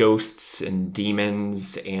about ghosts and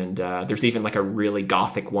demons. And there's even like a really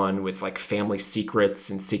gothic one with like family secrets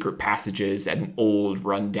and secret passages at an old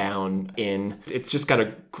rundown inn. It's just got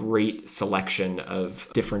a great selection of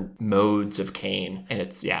different modes of Kane. And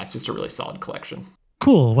it's just a really solid collection.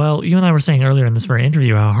 Cool. Well, you and I were saying earlier in this very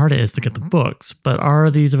interview how hard it is to get the books, but are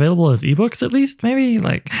these available as ebooks at least? Maybe?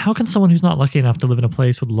 Like, how can someone who's not lucky enough to live in a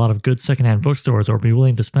place with a lot of good secondhand bookstores or be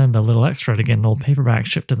willing to spend a little extra to get an old paperback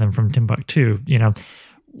shipped to them from Timbuktu,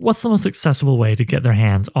 what's the most accessible way to get their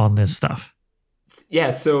hands on this stuff? Yeah,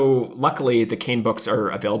 so luckily the Kane books are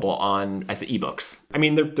available as ebooks. I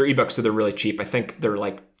mean, they're ebooks, so they're really cheap. I think they're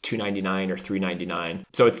like $2.99 or $3.99.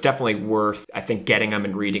 So it's definitely worth, I think, getting them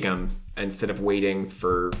and reading them instead of waiting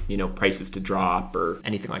for, prices to drop or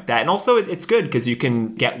anything like that. And also it's good because you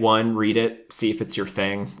can get one, read it, see if it's your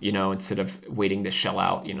thing, instead of waiting to shell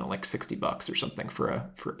out, like $60 or something for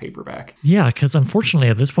a paperback. Yeah, because unfortunately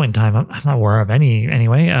at this point in time, I'm not aware of any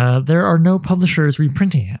anyway, there are no publishers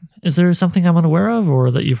reprinting him. Is there something I'm unaware of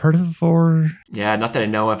or that you've heard of or? Yeah, not that I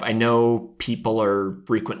know of. I know people are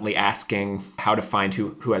frequently asking how to find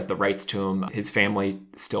who has the rights to him. His family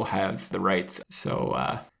still has the rights.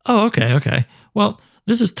 So, Oh, okay. Well,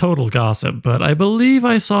 this is total gossip, but I believe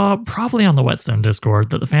I saw probably on the Whetstone Discord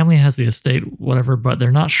that the family has the estate, whatever, but they're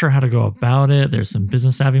not sure how to go about it. There's some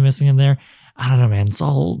business savvy missing in there. I don't know, man. It's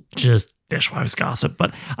all just Fishwives gossip,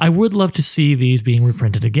 but I would love to see these being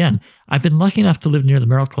reprinted again. I've been lucky enough to live near the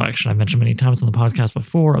Merrill Collection. I've mentioned many times on the podcast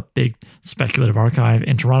before, a big speculative archive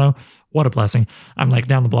in Toronto. What a blessing. I'm like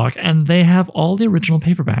down the block, and they have all the original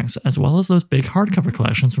paperbacks, as well as those big hardcover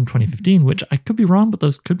collections from 2015, which I could be wrong, but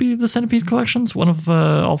those could be the Centipede collections, one of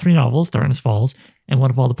all three novels, Darkness Falls, and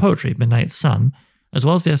one of all the poetry, Midnight Sun, as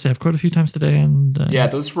well as the essay I've quoted a few times today. And yeah,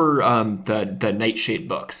 those were the Nightshade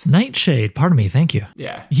books. Nightshade, pardon me, thank you.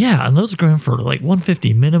 Yeah. Yeah, and those are going for like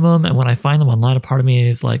 $150 minimum, and when I find them online, a part of me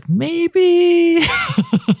is like, maybe,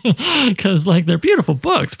 because like they're beautiful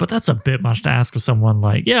books, but that's a bit much to ask of someone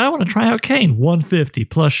like, yeah, I want to try out Kane, $150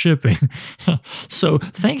 plus shipping. So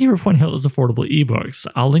thank you for pointing out those affordable ebooks.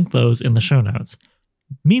 I'll link those in the show notes.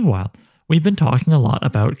 Meanwhile, we've been talking a lot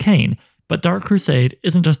about Kane. But Dark Crusade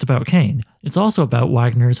isn't just about Kane. It's also about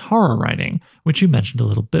Wagner's horror writing, which you mentioned a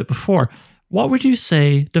little bit before. What would you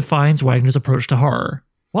say defines Wagner's approach to horror?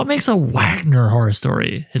 What makes a Wagner horror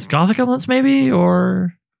story? His gothic elements, maybe,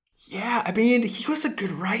 or? Yeah, I mean, he was a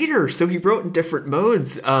good writer, so he wrote in different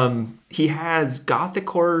modes. He has gothic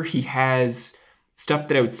horror, he has stuff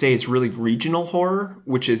that I would say is really regional horror,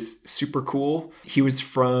 which is super cool. He was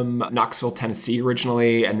from Knoxville, Tennessee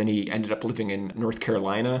originally, and then he ended up living in North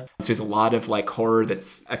Carolina. So he has a lot of like horror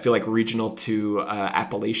that's, I feel like, regional to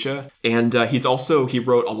Appalachia. And he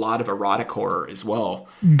wrote a lot of erotic horror as well.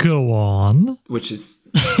 Go on. Which is,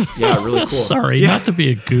 yeah, really cool. Sorry, not to be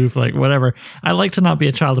a goof, like whatever. I like to not be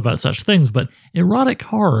a child about such things, but erotic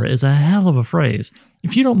horror is a hell of a phrase.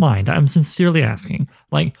 If you don't mind, I'm sincerely asking,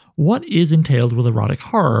 like, what is entailed with erotic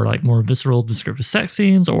horror? Like more visceral, descriptive sex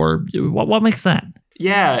scenes, or what makes that?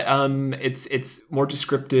 Yeah, it's more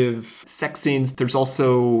descriptive sex scenes. There's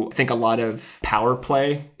also, I think, a lot of power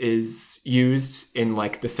play is used in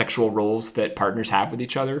like the sexual roles that partners have with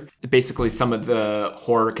each other. Basically, some of the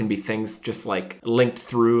horror can be things just like linked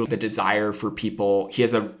through the desire for people. He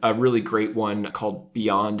has a really great one called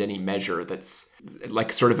Beyond Any Measure that's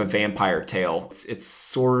like sort of a vampire tale. It's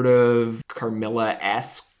sort of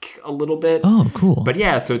Carmilla-esque a little bit. Oh, cool. But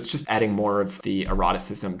yeah, so it's just adding more of the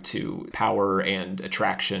eroticism to power and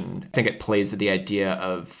attraction. I think it plays with the idea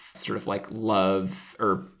of sort of like love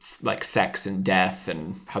or like sex and death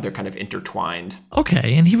and how they're kind of intertwined.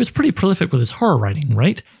 Okay, and he was pretty prolific with his horror writing,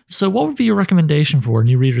 right? So what would be your recommendation for where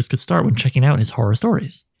new readers could start when checking out his horror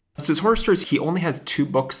stories? So his horror stories, he only has 2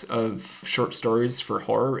 books of short stories for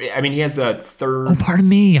horror. I mean, he has a third. Oh, pardon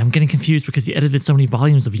me. I'm getting confused because he edited so many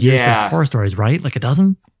volumes of Year's Best Horror Stories, right? Like a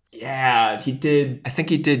dozen? Yeah, he did. I think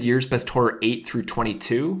he did Year's Best Horror 8 through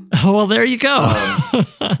 22. Oh, well, there you go.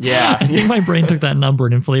 Yeah. I think my brain took that number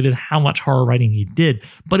and inflated how much horror writing he did.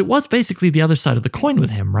 But it was basically the other side of the coin with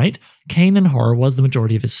him, right? Kane and horror was the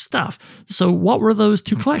majority of his stuff. So what were those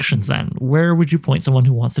 2 collections then? Where would you point someone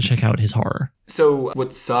who wants to check out his horror? So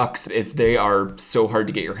what sucks is they are so hard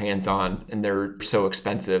to get your hands on and they're so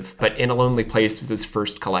expensive. But In a Lonely Place was his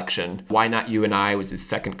first collection. Why Not You and I was his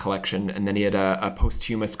second collection. And then he had a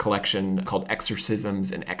posthumous collection called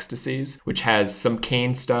Exorcisms and Ecstasies, which has some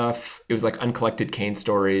Kane stuff. It was like uncollected Kane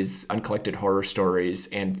stories, uncollected horror stories,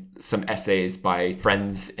 and some essays by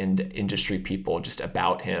friends and industry people just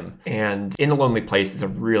about him. And In a Lonely Place is a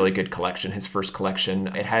really good collection, his first collection.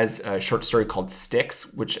 It has a short story called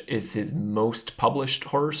Sticks, which is his most published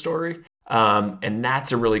horror story. And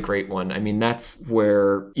that's a really great one. I mean, that's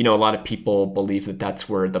where, a lot of people believe that that's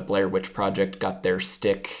where the Blair Witch Project got their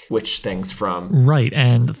stick witch things from. Right,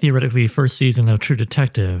 and theoretically first season of True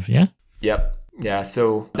Detective, yeah? Yep. Yeah,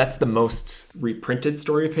 so that's the most reprinted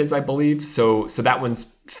story of his, I believe. So that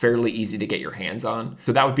one's fairly easy to get your hands on.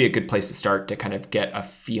 So that would be a good place to start to kind of get a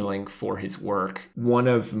feeling for his work. One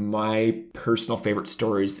of my personal favorite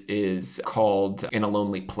stories is called In a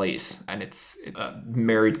Lonely Place. And it's a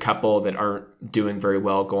married couple that aren't doing very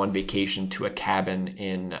well go on vacation to a cabin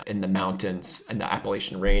in the mountains in the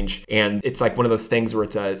Appalachian Range. And it's like one of those things where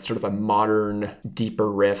it's a sort of a modern, deeper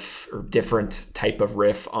riff or different type of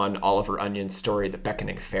riff on Oliver Onion's story, The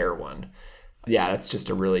Beckoning Fair one. Yeah, that's just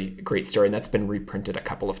a really great story. And that's been reprinted a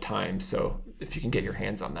couple of times. So if you can get your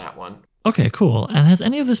hands on that one. Okay, cool. And has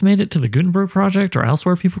any of this made it to the Gutenberg Project or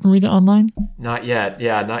elsewhere people can read it online? Not yet.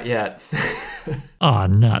 Yeah, not yet. Aw,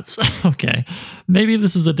 nuts. Okay. Maybe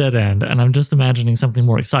this is a dead end, and I'm just imagining something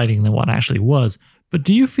more exciting than what actually was. But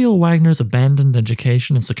do you feel Wagner's abandoned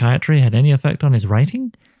education in psychiatry had any effect on his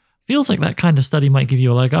writing? Feels like that kind of study might give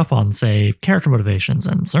you a leg up on, say, character motivations,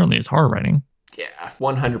 and certainly his horror writing. Yeah,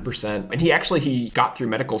 100%. And he got through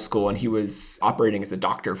medical school and he was operating as a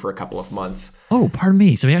doctor for a couple of months. Oh, pardon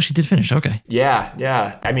me. So he actually did finish. Okay.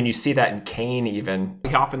 Yeah. I mean, you see that in Kane even.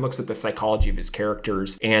 He often looks at the psychology of his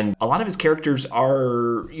characters. And a lot of his characters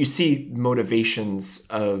you see motivations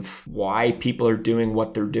of why people are doing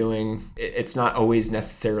what they're doing. It's not always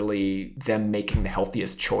necessarily them making the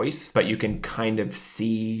healthiest choice, but you can kind of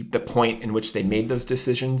see the point in which they made those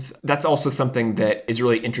decisions. That's also something that is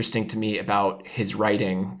really interesting to me about his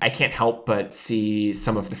writing. I can't help but see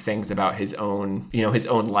some of the things about his own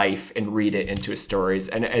life and read it into his stories.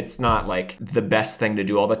 And it's not like the best thing to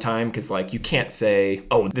do all the time, because like you can't say,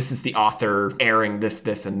 oh, this is the author airing this,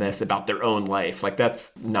 and this about their own life. Like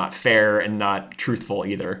that's not fair and not truthful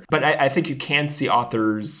either. But I think you can see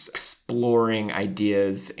authors exploring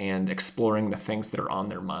ideas and exploring the things that are on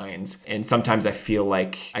their minds. And sometimes I feel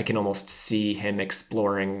like I can almost see him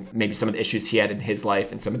exploring maybe some of the issues he had in his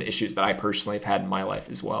life and some of the issues that I personally have had in my life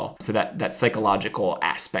as well. So that psychological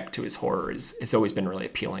aspect to his horror has always been really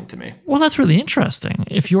appealing to me. Well, that's really interesting.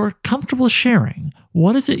 If you're comfortable sharing,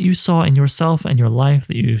 what is it you saw in yourself and your life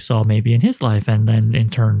that you saw maybe in his life and then in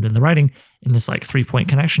turn in the writing in this like 3-point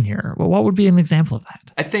connection here? Well, what would be an example of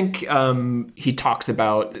that? I think he talks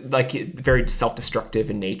about like very self-destructive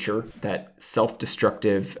in nature, that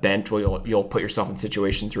self-destructive bent where you'll put yourself in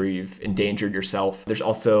situations where you've endangered yourself. There's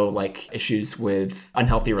also like issues with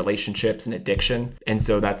unhealthy relationships and addiction. And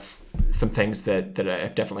so that's some things that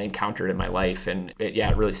I've definitely encountered in my life. And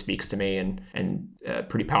it really speaks to me in a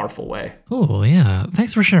pretty powerful way. Oh, yeah.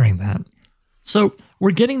 Thanks for sharing that. So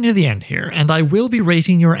we're getting to the end here, and I will be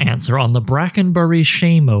rating your answer on the Brackenbury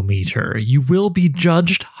Shame-O-Meter. You will be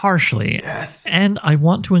judged harshly. Yes. And I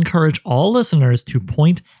want to encourage all listeners to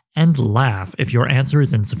point and laugh if your answer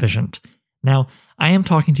is insufficient. Now, I am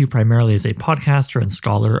talking to you primarily as a podcaster and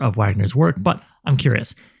scholar of Wagner's work, but I'm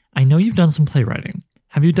curious. I know you've done some playwriting.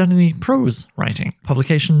 Have you done any prose writing?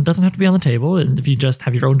 Publication doesn't have to be on the table, and if you just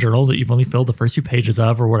have your own journal that you've only filled the first few pages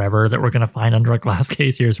of or whatever that we're going to find under a glass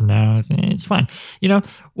case years from now, it's fine.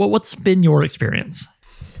 What's been your experience?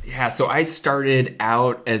 Yeah, so I started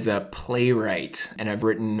out as a playwright, and I've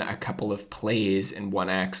written a couple of plays in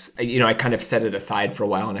 1X. I kind of set it aside for a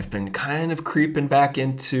while, and I've been kind of creeping back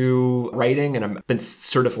into writing, and I've been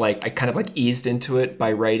sort of like, I kind of like eased into it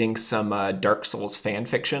by writing some Dark Souls fan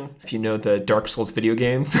fiction, if you know the Dark Souls video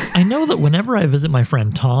games. I know that whenever I visit my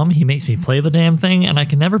friend Tom, he makes me play the damn thing, and I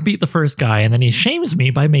can never beat the first guy, and then he shames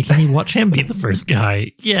me by making me watch him beat the first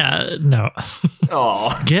guy. Yeah, no.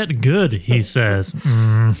 Aw. Get good, he says.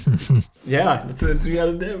 Yeah, that's what you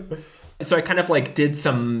gotta do. So I kind of like did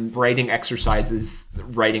some writing exercises,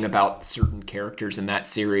 writing about certain characters in that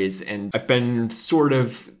series. And I've been sort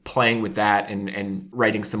of playing with that and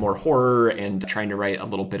writing some more horror and trying to write a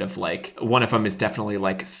little bit of like, one of them is definitely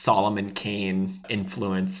like Solomon Kane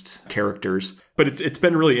influenced characters. But it's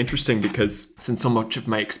been really interesting because since so much of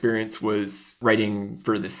my experience was writing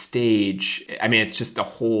for the stage, I mean, it's just a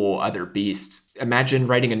whole other beast. Imagine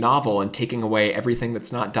writing a novel and taking away everything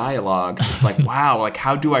that's not dialogue. It's like, wow, like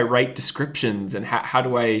how do I write descriptions and how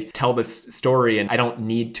do I tell this story? And I don't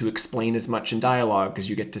need to explain as much in dialogue because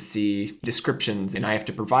you get to see descriptions and I have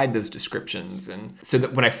to provide those descriptions. And so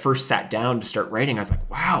that when I first sat down to start writing, I was like,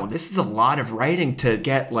 wow, this is a lot of writing to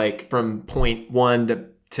get like from point 1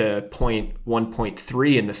 to point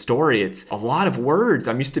 1.3 in the story. It's a lot of words.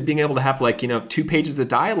 I'm used to being able to have like, 2 pages of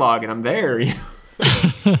dialogue and I'm there.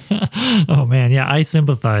 Oh man, yeah, I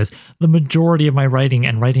sympathize. The majority of my writing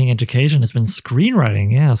and writing education has been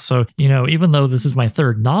screenwriting, yeah. So, even though this is my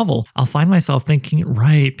third novel, I'll find myself thinking,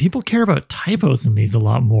 right, people care about typos in these a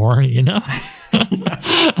lot more, And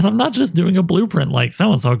I'm not just doing a blueprint like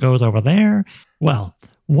so-and-so goes over there. Well,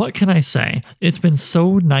 what can I say? It's been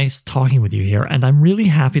so nice talking with you here, and I'm really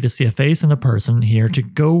happy to see a face and a person here to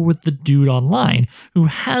go with the dude online who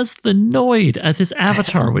has the Noid as his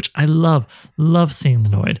avatar, which I love seeing the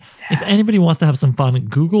Noid. Yeah. If anybody wants to have some fun,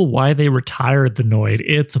 Google why they retired the Noid.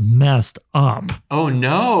 It's messed up. Oh,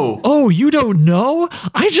 no. Oh, you don't know?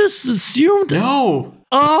 I just assumed... No.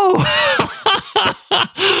 Oh,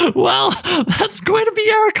 well, that's going to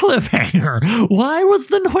be our cliffhanger. Why was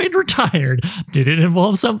the Noid retired? Did it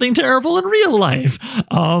involve something terrible in real life?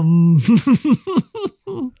 But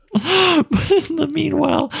in the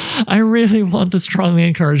meanwhile, I really want to strongly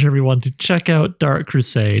encourage everyone to check out Dark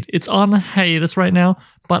Crusade. It's on hiatus right now,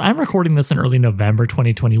 but I'm recording this in early November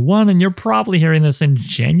 2021, and you're probably hearing this in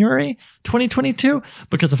January 2022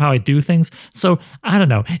 because of how I do things. So I don't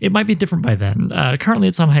know. It might be different by then. Currently,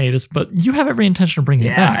 it's on hiatus, but you have every intention of bringing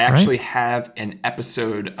it back, I actually have an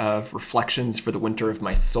episode of Reflections for the Winter of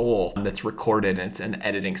My Soul that's recorded, and it's in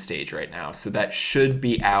editing stage right now. So that should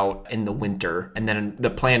be out in the winter. And then the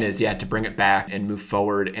plan is, to bring it back and move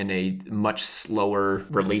forward in a much slower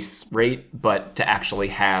release rate, but to actually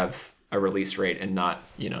have a release rate and not,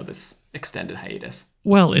 this extended hiatus.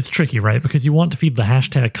 Well, it's tricky, right? Because you want to feed the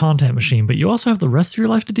hashtag content machine, but you also have the rest of your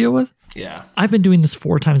life to deal with. Yeah. I've been doing this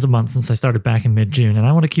 4 times a month since I started back in mid-June, and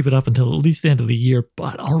I want to keep it up until at least the end of the year,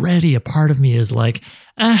 but already a part of me is like,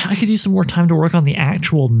 I could use some more time to work on the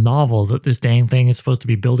actual novel that this dang thing is supposed to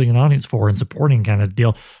be building an audience for and supporting kind of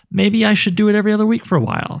deal. Maybe I should do it every other week for a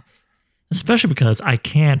while. Especially because I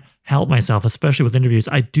can't help myself, especially with interviews.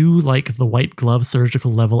 I do like the white glove surgical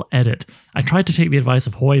level edit. I tried to take the advice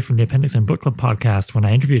of Hoy from the Appendix and Book Club podcast when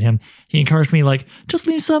I interviewed him. He encouraged me like, just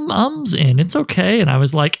leave some ums in, it's okay. And I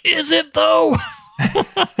was like, is it though?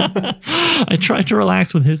 I tried to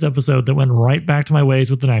relax with his episode that went right back to my ways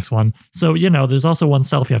with the next one. So, there's also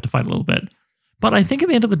oneself you have to fight a little bit. But I think at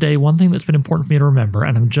the end of the day, one thing that's been important for me to remember,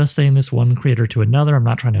 and I'm just saying this one creator to another, I'm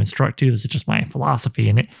not trying to instruct you, this is just my philosophy,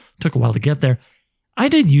 and it took a while to get there. I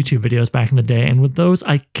did YouTube videos back in the day, and with those,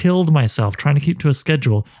 I killed myself trying to keep to a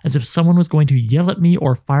schedule as if someone was going to yell at me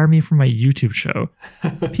or fire me from my YouTube show.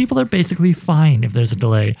 People are basically fine if there's a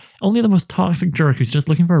delay. Only the most toxic jerk who's just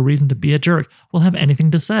looking for a reason to be a jerk will have anything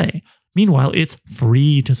to say. Meanwhile, it's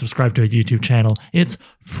free to subscribe to a YouTube channel. It's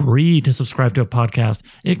free to subscribe to a podcast.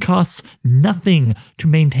 It costs nothing to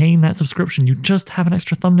maintain that subscription. You just have an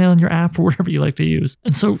extra thumbnail in your app or whatever you like to use.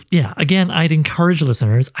 And so, again, I'd encourage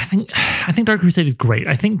listeners. I think Dark Crusade is great.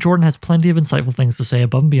 I think Jordan has plenty of insightful things to say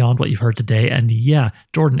above and beyond what you've heard today. And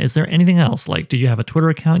Jordan, is there anything else? Like, do you have a Twitter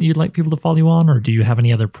account you'd like people to follow you on? Or do you have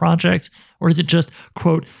any other projects? Or is it just,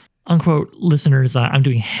 quote, unquote, listeners, I'm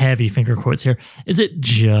doing heavy finger quotes here. Is it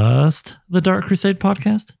just the Dark Crusade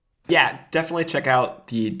podcast? Yeah, definitely check out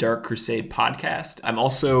the Dark Crusade podcast. I'm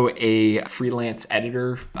also a freelance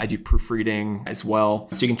editor. I do proofreading as well.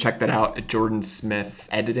 So you can check that out at Jordan Smith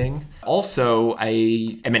Editing. Also,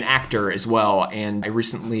 I am an actor as well, and I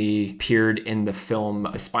recently appeared in the film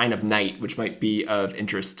The Spine of Night, which might be of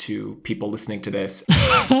interest to people listening to this.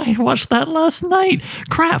 I watched that last night.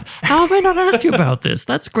 Crap, how have I not asked you about this?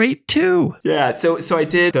 That's great too. Yeah, so I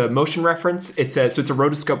did the motion reference. It's a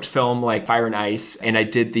rotoscoped film like Fire and Ice, and I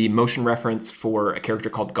did the motion reference for a character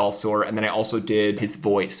called Galsor, and then I also did his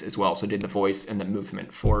voice as well. So I did the voice and the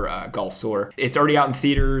movement for Galsor. It's already out in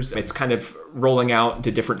theaters. It's kind of rolling out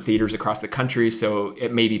to different theaters across the country, so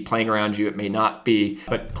it may be playing around you, it may not be.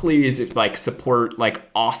 But please, if support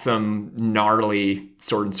awesome, gnarly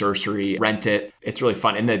sword and sorcery, rent it. It's really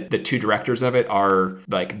fun. And the two directors of it are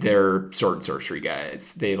they're sword and sorcery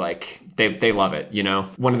guys. They love it, you know?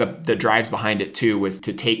 One of the drives behind it too was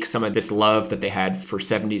to take some of this love that they had for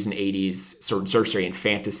 70s and 80s sword and sorcery and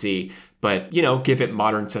fantasy, but, you know, give it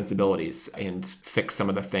modern sensibilities and fix some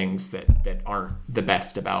of the things that aren't the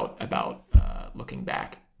best about looking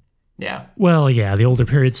back. Yeah. Well, yeah, the older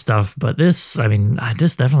period stuff, but this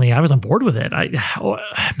definitely, I was on board with it.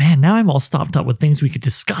 Now I'm all stopped up with things we could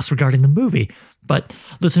discuss regarding the movie. But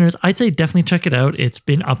listeners, I'd say definitely check it out. It's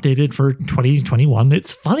been updated for 2021.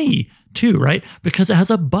 It's funny too, right? Because it has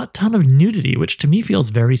a butt ton of nudity, which to me feels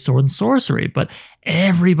very sword and sorcery, but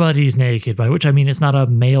everybody's naked, by which I mean it's not a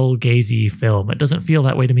male gazy film. It doesn't feel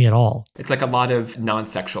that way to me at all. It's a lot of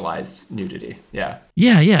non-sexualized nudity. Yeah.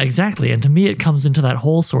 Yeah, exactly. And to me, it comes into that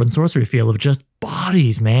whole sword and sorcery feel of just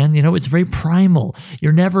bodies, man. You know, it's very primal.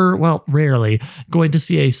 You're never, rarely going to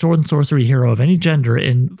see a sword and sorcery hero of any gender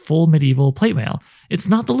in full medieval plate mail. It's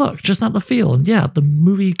not the look, just not the feel. And yeah, the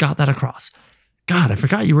movie got that across. God, I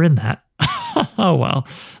forgot you were in that. Oh, well.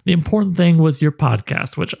 The important thing was your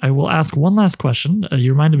podcast, which I will ask one last question.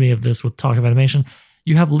 You reminded me of this with Talk of Animation.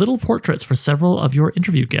 You have little portraits for several of your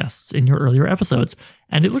interview guests in your earlier episodes,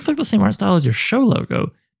 and it looks like the same art style as your show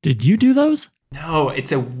logo. Did you do those? No,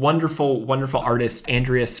 it's a wonderful, wonderful artist,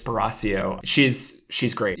 Andrea Sparacio.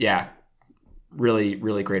 She's great. Yeah. Really,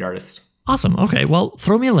 really great artist. Awesome. Okay, well,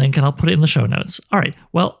 throw me a link and I'll put it in the show notes. All right,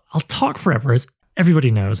 well, I'll talk forever, as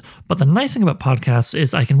everybody knows, but the nice thing about podcasts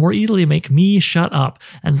is I can more easily make me shut up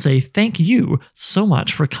and say thank you so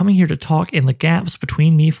much for coming here to talk in the gaps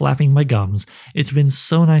between me flapping my gums. It's been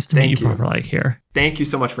so nice to meet you proper here. Thank you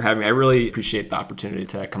so much for having me. I really appreciate the opportunity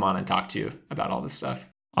to come on and talk to you about all this stuff.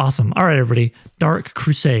 Awesome. All right, everybody. Dark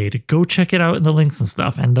Crusade. Go check it out in the links and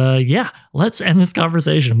stuff. And let's end this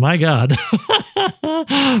conversation. My God.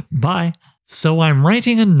 Bye. So I'm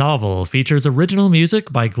Writing a Novel features original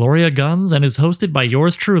music by Gloria Guns and is hosted by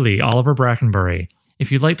yours truly, Oliver Brackenbury.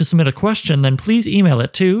 If you'd like to submit a question, then please email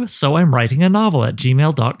it to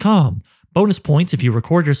soimwritinganovel@gmail.com. Bonus points if you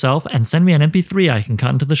record yourself and send me an MP3 I can cut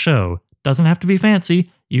into the show. Doesn't have to be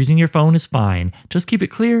fancy. Using your phone is fine. Just keep it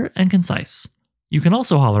clear and concise. You can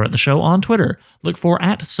also holler at the show on Twitter. Look for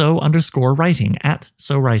 @so_writing,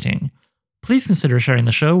 @so_writing. Please consider sharing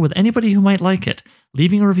the show with anybody who might like it,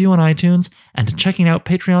 leaving a review on iTunes, and checking out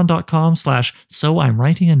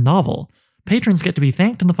patreon.com/soimwritinganovel. Patrons get to be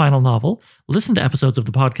thanked in the final novel, listen to episodes of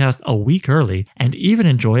the podcast a week early, and even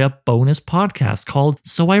enjoy a bonus podcast called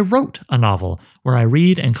So I Wrote a Novel, where I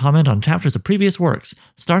read and comment on chapters of previous works,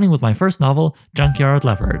 starting with my first novel, Junkyard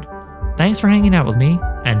Leopard. Thanks for hanging out with me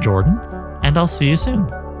and Jordan, and I'll see you soon.